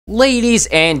Ladies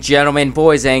and gentlemen,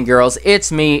 boys and girls, it's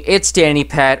me, it's Danny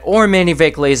Pat, or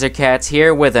Minivic Lasercats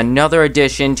here with another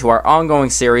addition to our ongoing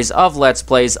series of Let's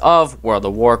Plays of World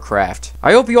of Warcraft.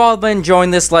 I hope you all have been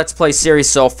enjoying this Let's Play series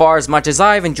so far as much as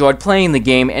I've enjoyed playing the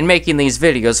game and making these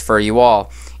videos for you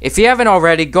all. If you haven't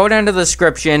already, go down to the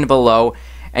description below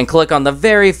and click on the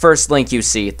very first link you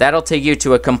see. That'll take you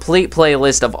to a complete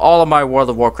playlist of all of my World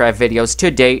of Warcraft videos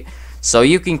to date, so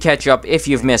you can catch up if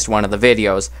you've missed one of the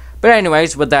videos. But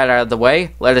anyways, with that out of the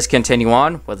way, let us continue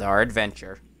on with our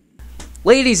adventure.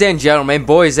 Ladies and gentlemen,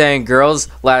 boys and girls,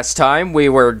 last time we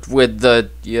were with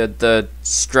the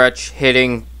stretch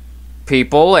hitting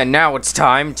people, and now it's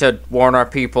time to warn our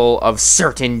people of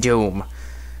certain doom.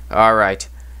 Alright.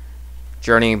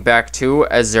 Journeying back to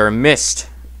Azure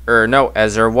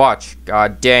Azure Watch.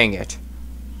 God dang it.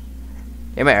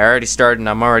 Damn it, I already started and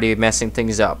I'm already messing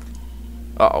things up.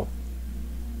 Uh-oh.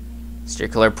 Steer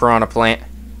clear, piranha plant.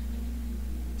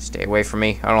 Stay away from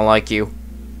me. I don't like you.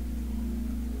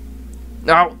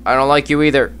 No, I don't like you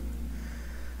either.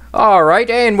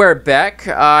 Alright, and we're back.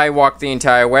 I walked the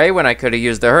entire way when I could have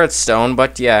used the Hearthstone,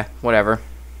 but yeah, whatever.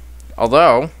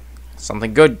 Although,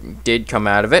 something good did come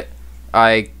out of it.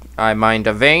 I mined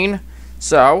a vein,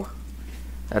 so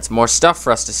that's more stuff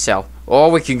for us to sell.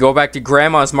 Oh, we can go back to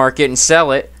Grandma's Market and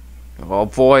sell it. Oh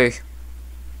boy.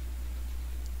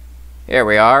 Here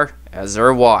we are,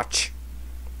 Azure Watch.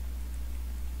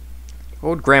 What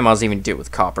would grandmas even do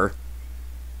with copper?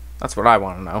 That's what I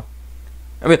want to know.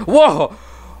 I mean, whoa!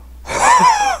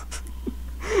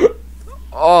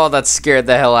 Oh, that scared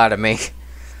the hell out of me.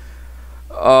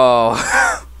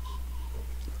 Oh.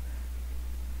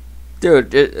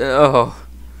 Dude, oh.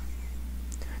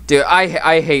 Dude,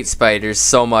 I hate spiders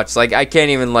so much. Like, I can't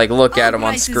even, like, look at them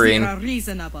on screen.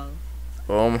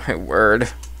 Oh, my word.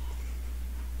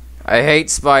 I hate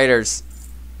spiders.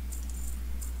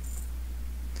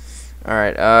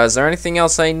 Alright, is there anything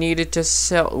else I needed to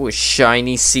sell? Ooh, a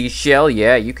shiny seashell.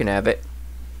 Yeah, you can have it.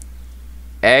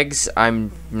 Eggs,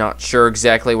 I'm not sure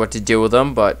exactly what to do with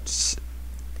them, but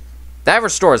that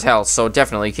restores health, so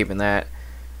definitely keeping that.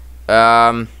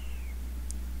 Crafting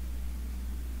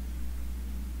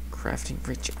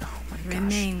bridge. Oh my gosh.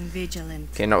 Remain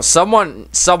vigilant. Okay, no, someone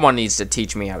needs to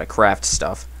teach me how to craft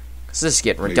stuff, because this is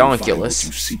getting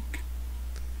ridiculous.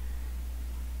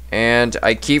 And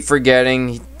I keep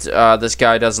forgetting this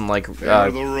guy doesn't like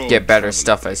get better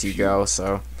stuff as you go,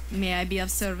 so. May I be of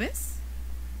service?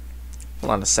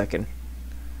 Hold on a second.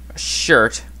 A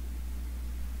shirt.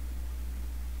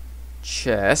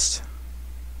 Chest.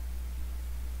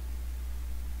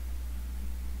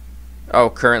 Oh,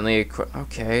 currently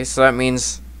okay, so that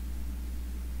means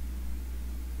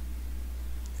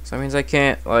I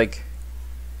can't like.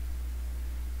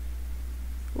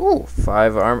 Ooh,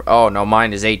 5 armor. Oh, no,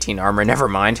 mine is 18 armor. Never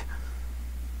mind.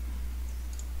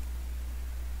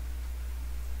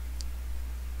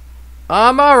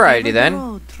 Alrighty then.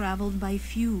 Road traveled by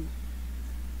few.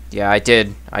 Yeah, I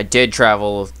did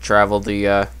travel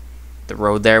the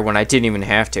road there when I didn't even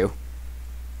have to.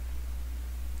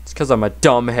 It's because I'm a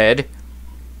dumb head.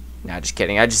 Nah, just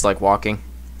kidding. I just like walking.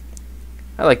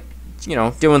 I like, you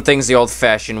know, doing things the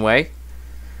old-fashioned way.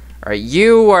 Alright,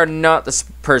 you are not the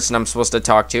person I'm supposed to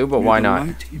talk to, but why not?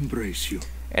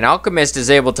 An alchemist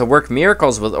is able to work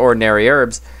miracles with ordinary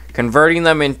herbs, converting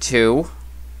them into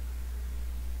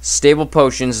stable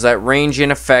potions that range in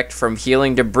effect from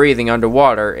healing to breathing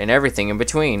underwater and everything in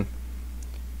between.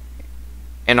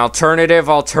 An alternative.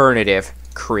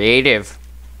 Creative.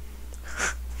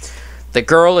 The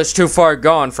girl is too far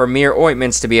gone for mere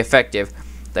ointments to be effective.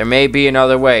 There may be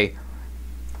another way.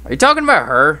 Are you talking about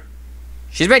her?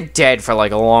 She's been dead for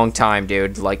like a long time,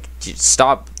 dude. Like, just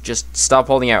stop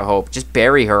holding out hope. Just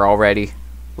bury her already.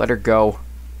 Let her go.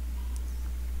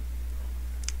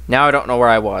 Now I don't know where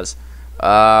I was.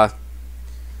 There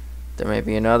may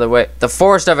be another way. The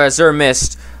Forest of Azure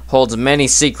Mist holds many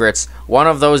secrets. One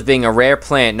of those being a rare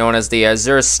plant known as the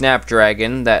Azure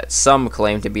Snapdragon that some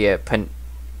claim to be a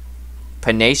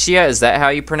panacea. Is that how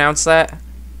you pronounce that?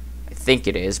 I think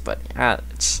it is, but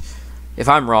if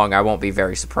I'm wrong, I won't be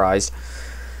very surprised.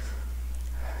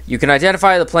 You can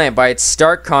identify the plant by its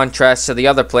stark contrast to the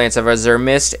other plants of Azure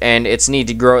Mist and its need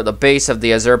to grow at the base of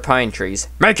the Azure pine trees.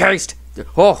 Make haste!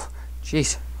 Oh,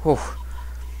 jeez. Oh.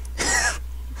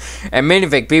 And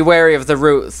Minivic, be wary of the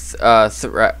root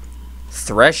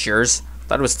threshers. I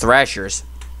thought it was thrashers.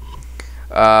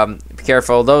 Be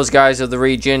careful. Those guys of the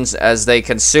regions as they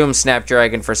consume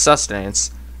Snapdragon for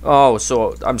sustenance. Oh,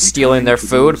 so I'm stealing their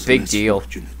food? Big deal.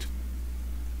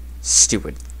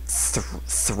 Stupid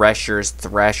thrashers.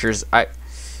 I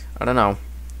don't know.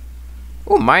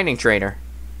 Oh, mining trainer.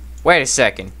 Wait a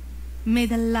second. May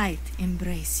the light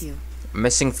embrace you.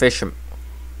 Missing fisherman.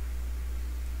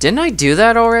 Didn't I do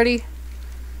that already?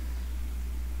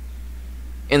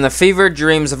 In the fevered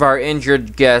dreams of our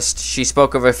injured guest, she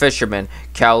spoke of a fisherman,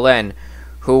 Len,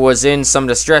 who was in some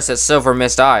distress at Silver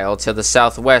Mist Isle to the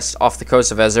southwest off the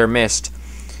coast of Azure Mist.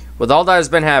 With all that has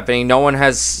been happening, no one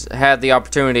has had the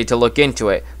opportunity to look into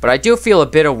it, but I do feel a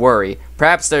bit of worry.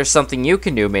 Perhaps there's something you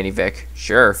can do, Minivic.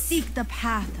 Sure. Seek the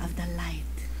path of the light.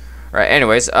 Alright,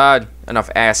 anyways, enough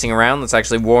assing around. Let's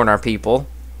actually warn our people.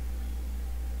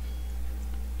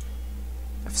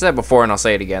 I've said it before and I'll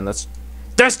say it again. This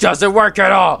doesn't work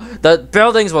at all! The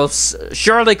buildings will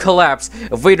surely collapse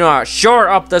if we do not shore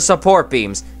up the support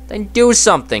beams. Then do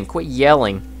something. Quit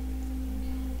yelling.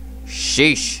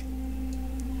 Sheesh.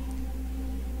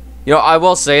 You know, I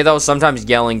will say though, sometimes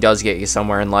yelling does get you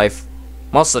somewhere in life.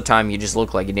 Most of the time you just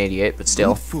look like an idiot, but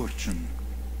still. Good fortune.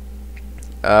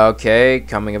 Okay,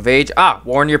 coming of age.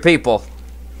 Warn your people.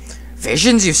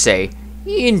 Visions, you say?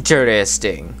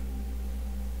 Interesting.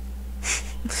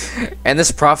 And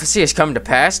this prophecy has come to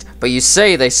pass, but you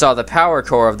say they saw the power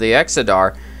core of the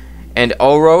Exodar, and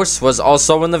Oros was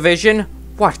also in the vision?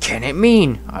 What can it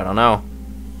mean? I don't know.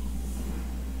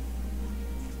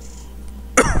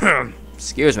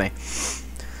 Excuse me.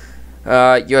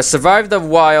 You have survived the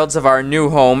wilds of our new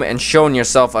home and shown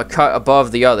yourself a cut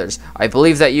above the others. I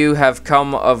believe that you have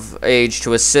come of age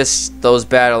to assist those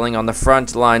battling on the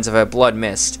front lines of a blood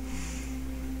mist.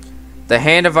 The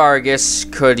Hand of Argus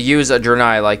could use a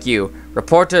Draenei like you.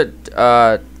 Report to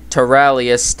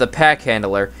Terralius, the pack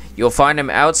handler. You'll find him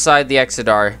outside the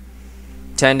Exodar,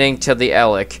 tending to the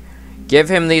Elic. Give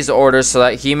him these orders so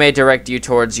that he may direct you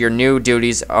towards your new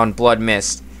duties on Blood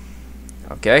Mist.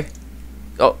 Okay.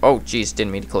 Oh, jeez,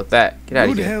 didn't mean to click that. Get out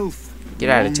of here. Get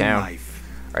out of town.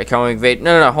 Alright, coming invade.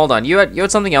 No, hold on. You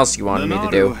had something else you wanted me to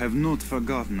do. Have not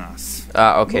forgotten us.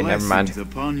 Okay, never mind.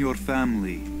 Upon your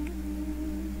family.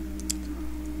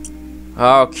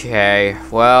 Okay,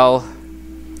 well,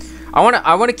 I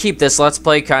want to keep this Let's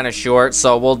Play kind of short,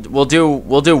 so we'll do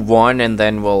one and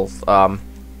then we'll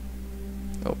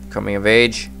coming of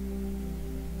age.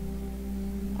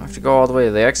 I have to go all the way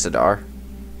to the Exodar.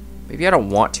 Maybe I don't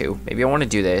want to. Maybe I want to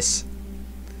do this.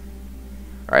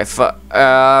 All right,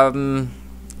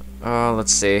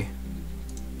 let's see.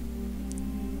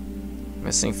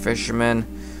 Missing fisherman.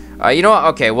 You know what?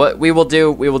 Okay, what we will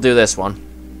do this one.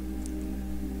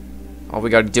 All we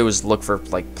gotta do is look for,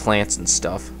 like, plants and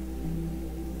stuff.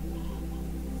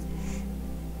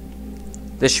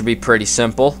 This should be pretty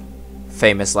simple.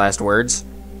 Famous last words.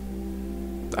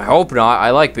 I hope not. I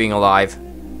like being alive.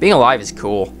 Being alive is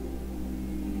cool.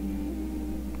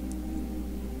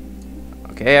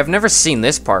 Okay, I've never seen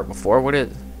this part before. What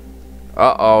is...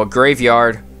 Uh-oh,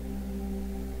 graveyard.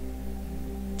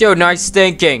 Dude, nice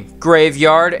thinking.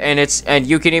 Graveyard, and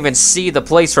you can even see the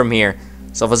place from here.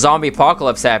 So if a zombie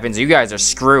apocalypse happens, you guys are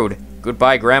screwed.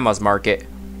 Goodbye, Grandma's Market.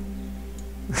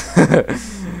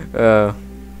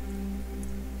 Let's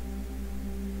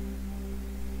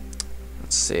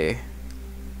see.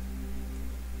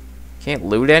 Can't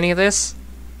loot any of this?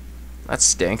 That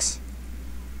stinks.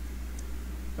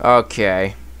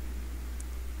 Okay.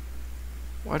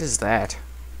 What is that?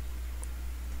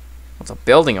 Well, it's a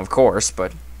building, of course,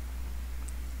 but...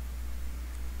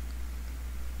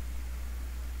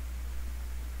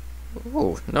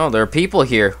 Oh, no, there are people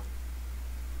here.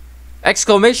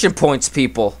 Exclamation points,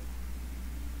 people.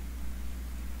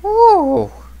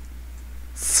 Ooh.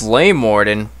 Flame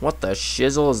Warden. What the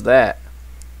shizzle is that?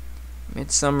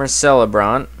 Midsummer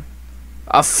Celebrant.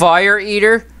 A Fire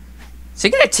Eater? Is he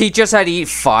gonna teach us how to eat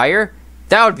fire?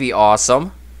 That would be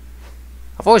awesome.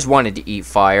 I've always wanted to eat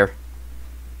fire.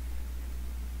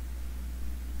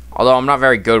 Although I'm not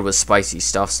very good with spicy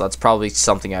stuff, so that's probably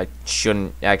something I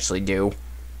shouldn't actually do.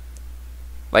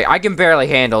 Like, I can barely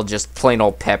handle just plain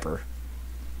old pepper.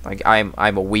 Like, I'm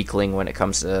a weakling when it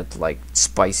comes to, like,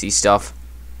 spicy stuff.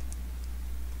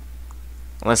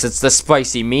 Unless it's the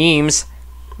spicy memes.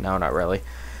 No, not really.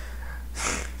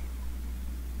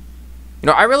 You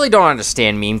know, I really don't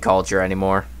understand meme culture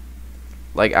anymore.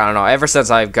 Like, I don't know, ever since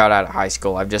I got out of high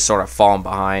school, I've just sort of fallen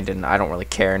behind, and I don't really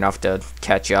care enough to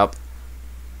catch up.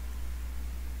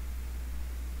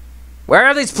 Where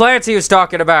are these plants he was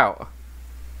talking about?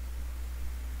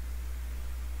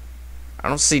 I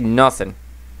don't see nothing.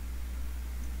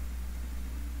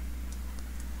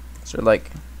 Is there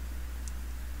like...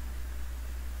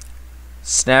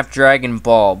 Snapdragon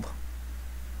bulb.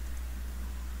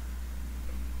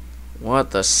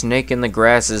 What the snake in the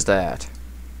grass is that?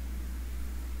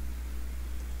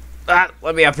 Ah,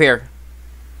 let me up here.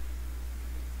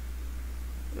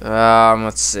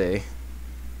 Let's see.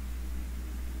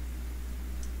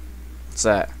 What's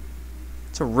that?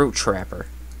 It's a root trapper.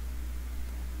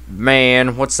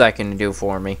 Man, what's that gonna do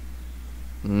for me?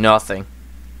 Nothing.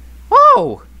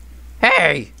 Oh!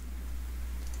 Hey!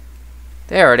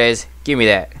 There it is. Give me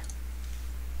that.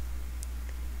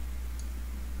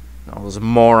 All those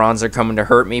morons are coming to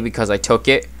hurt me because I took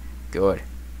it. Good.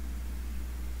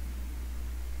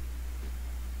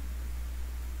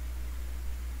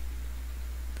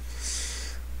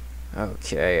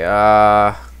 Okay,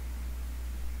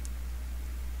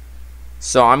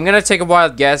 so I'm gonna take a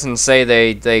wild guess and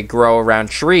say they grow around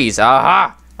trees.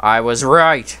 Aha! I was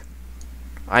right.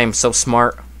 I am so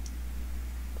smart.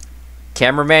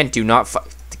 Cameraman, do not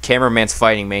fight. The cameraman's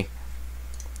fighting me.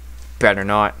 Better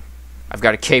not. I've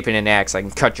got a cape and an axe. I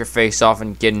can cut your face off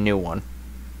and get a new one.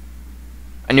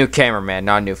 A new cameraman,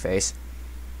 not a new face.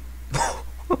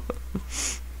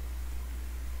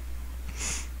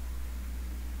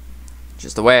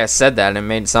 Just the way I said that, it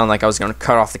made it sound like I was going to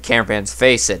cut off the cameraman's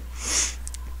face.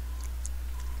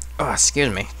 Oh,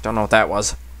 excuse me. Don't know what that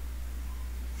was.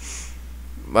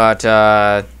 But,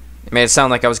 it made it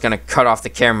sound like I was going to cut off the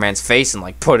cameraman's face and,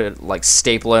 like, put it, like,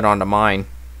 staple it onto mine.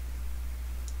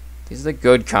 These are the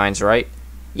good kinds, right?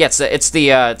 Yeah, it's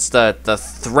the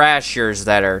thrashers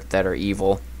that are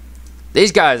evil.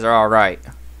 These guys are alright.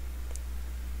 I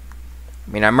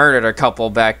mean, I murdered a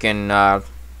couple back in,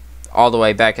 all the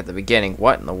way back at the beginning.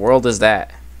 What in the world is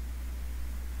that?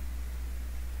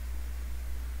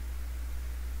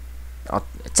 Oh,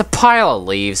 it's a pile of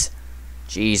leaves.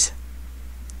 Jeez.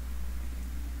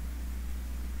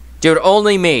 Dude,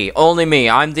 only me. Only me.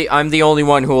 I'm the only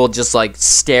one who will just, like,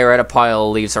 stare at a pile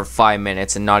of leaves for 5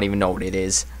 minutes and not even know what it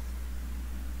is.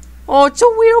 Oh, it's a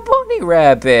little bunny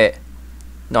rabbit.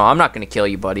 No, I'm not gonna kill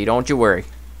you, buddy. Don't you worry.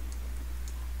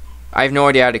 I have no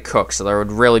idea how to cook, so there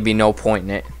would really be no point in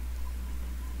it.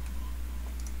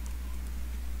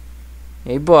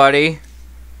 Hey, buddy.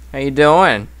 How you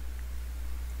doing?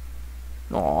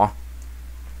 Aw.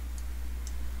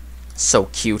 So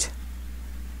cute.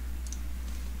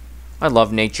 I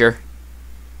love nature.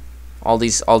 All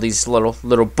these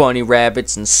little bunny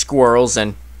rabbits and squirrels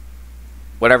and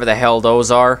whatever the hell those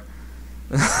are.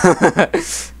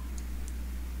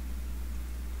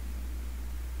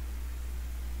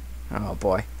 Oh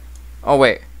boy. Oh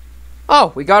wait.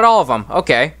 Oh, we got all of them.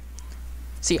 Okay.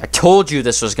 See, I told you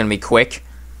this was gonna be quick.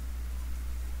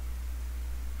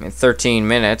 I mean, 13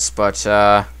 minutes, but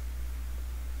I've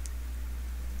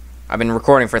been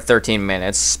recording for 13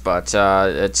 minutes, but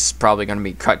it's probably gonna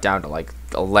be cut down to like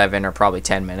 11 or probably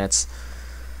 10 minutes.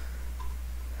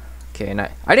 Okay, and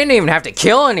I didn't even have to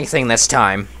kill anything this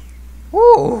time.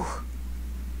 Woo!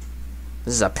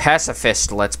 This is a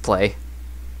pacifist Let's Play.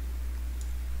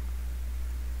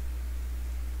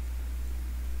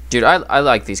 Dude, I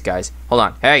like these guys. Hold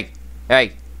on. Hey!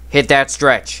 Hey! Hit that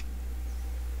stretch.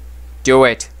 Do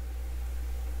it.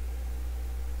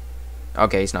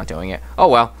 Okay, he's not doing it. Oh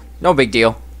well. No big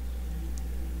deal.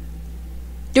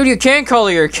 Dude, you can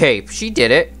color your cape. She did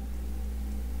it.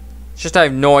 It's just I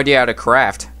have no idea how to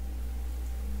craft.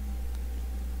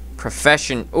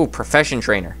 Profession. Ooh, profession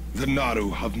trainer. The Naru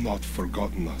have not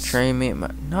forgotten us. Train me.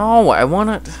 No, I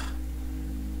want to.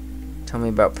 Tell me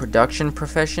about production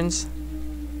professions.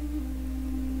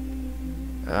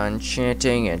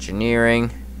 Enchanting,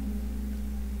 engineering.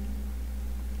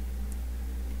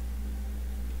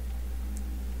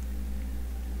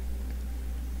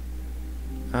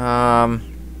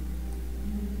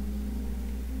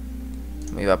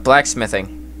 We got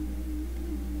blacksmithing.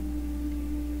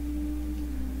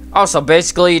 Oh, so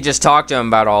basically you just talk to him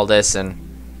about all this and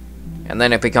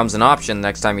then it becomes an option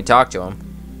next time you talk to him.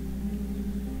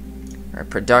 Alright,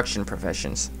 production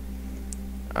professions.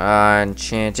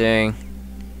 Enchanting,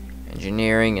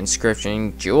 engineering,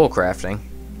 inscription, jewel crafting,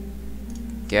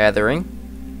 gathering,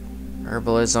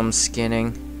 herbalism,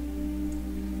 skinning.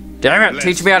 Damn it!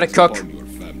 Teach me how to cook.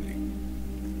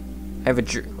 I have a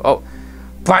oh,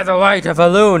 by the light of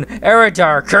Elune,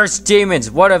 Eridar, cursed demons!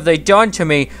 What have they done to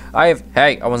me?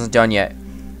 Hey, I wasn't done yet.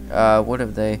 What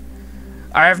have they?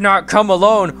 I have not come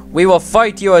alone. We will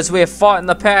fight you as we have fought in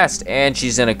the past. And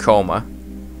she's in a coma.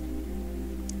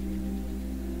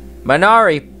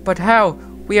 Manari, but how?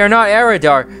 We are not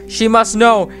Eridar. She must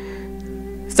know.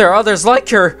 If there are others like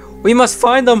her, we must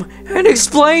find them and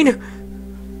explain.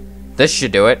 This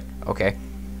should do it. Okay.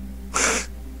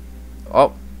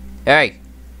 Oh, hey.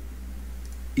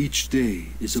 Each day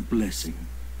is a blessing.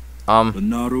 The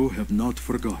Naru have not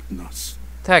forgotten us.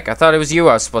 Heck, I thought it was you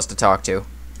I was supposed to talk to.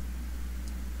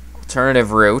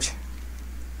 Alternative route.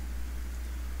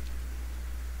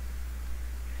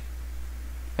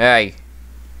 Hey.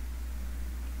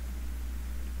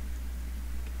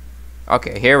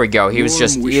 Okay, here we go. He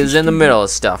was in the middle of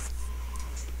stuff.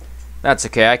 That's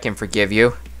okay, I can forgive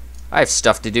you. I have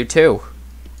stuff to do too.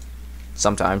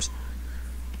 Sometimes.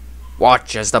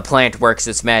 Watch as the plant works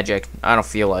its magic. I don't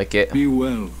feel like it. Be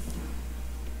well.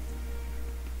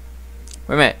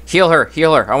 Wait a minute. Heal her.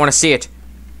 Heal her. I want to see it.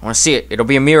 I want to see it. It'll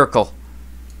be a miracle.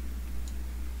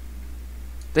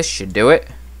 This should do it.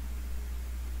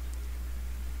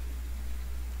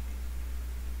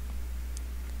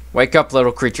 Wake up,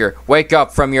 little creature. Wake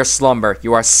up from your slumber.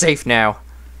 You are safe now.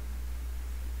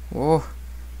 Oh,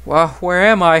 well, where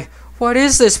am I? What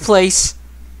is this place?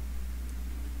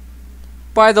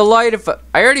 By the light of...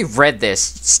 I already read this.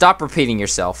 Stop repeating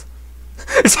yourself.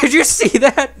 Did you see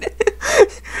that?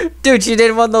 Dude, she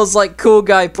did one of those, like, cool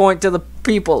guy point to the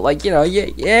people. Like, you know,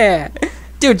 yeah.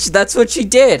 Dude, that's what she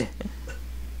did.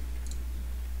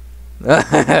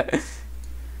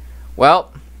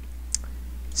 Well,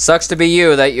 sucks to be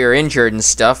you that you're injured and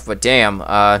stuff, but damn,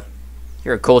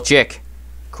 you're a cool chick.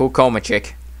 Cool coma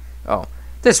chick. Oh,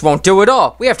 this won't do at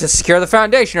all. We have to secure the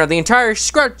foundation or the entire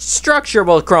structure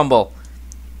will crumble.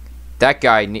 That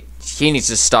guy, he needs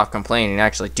to stop complaining and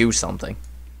actually do something.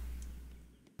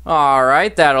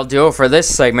 Alright, that'll do it for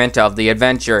this segment of the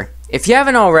adventure. If you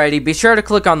haven't already, be sure to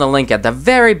click on the link at the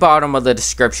very bottom of the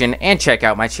description and check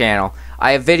out my channel.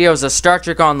 I have videos of Star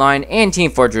Trek Online and Team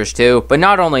Fortress 2, but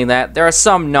not only that, there are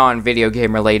some non-video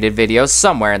game related videos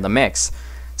somewhere in the mix.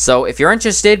 So if you're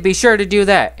interested, be sure to do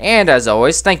that. And as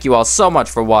always, thank you all so much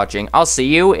for watching. I'll see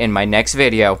you in my next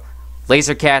video.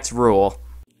 Laser Cats rule.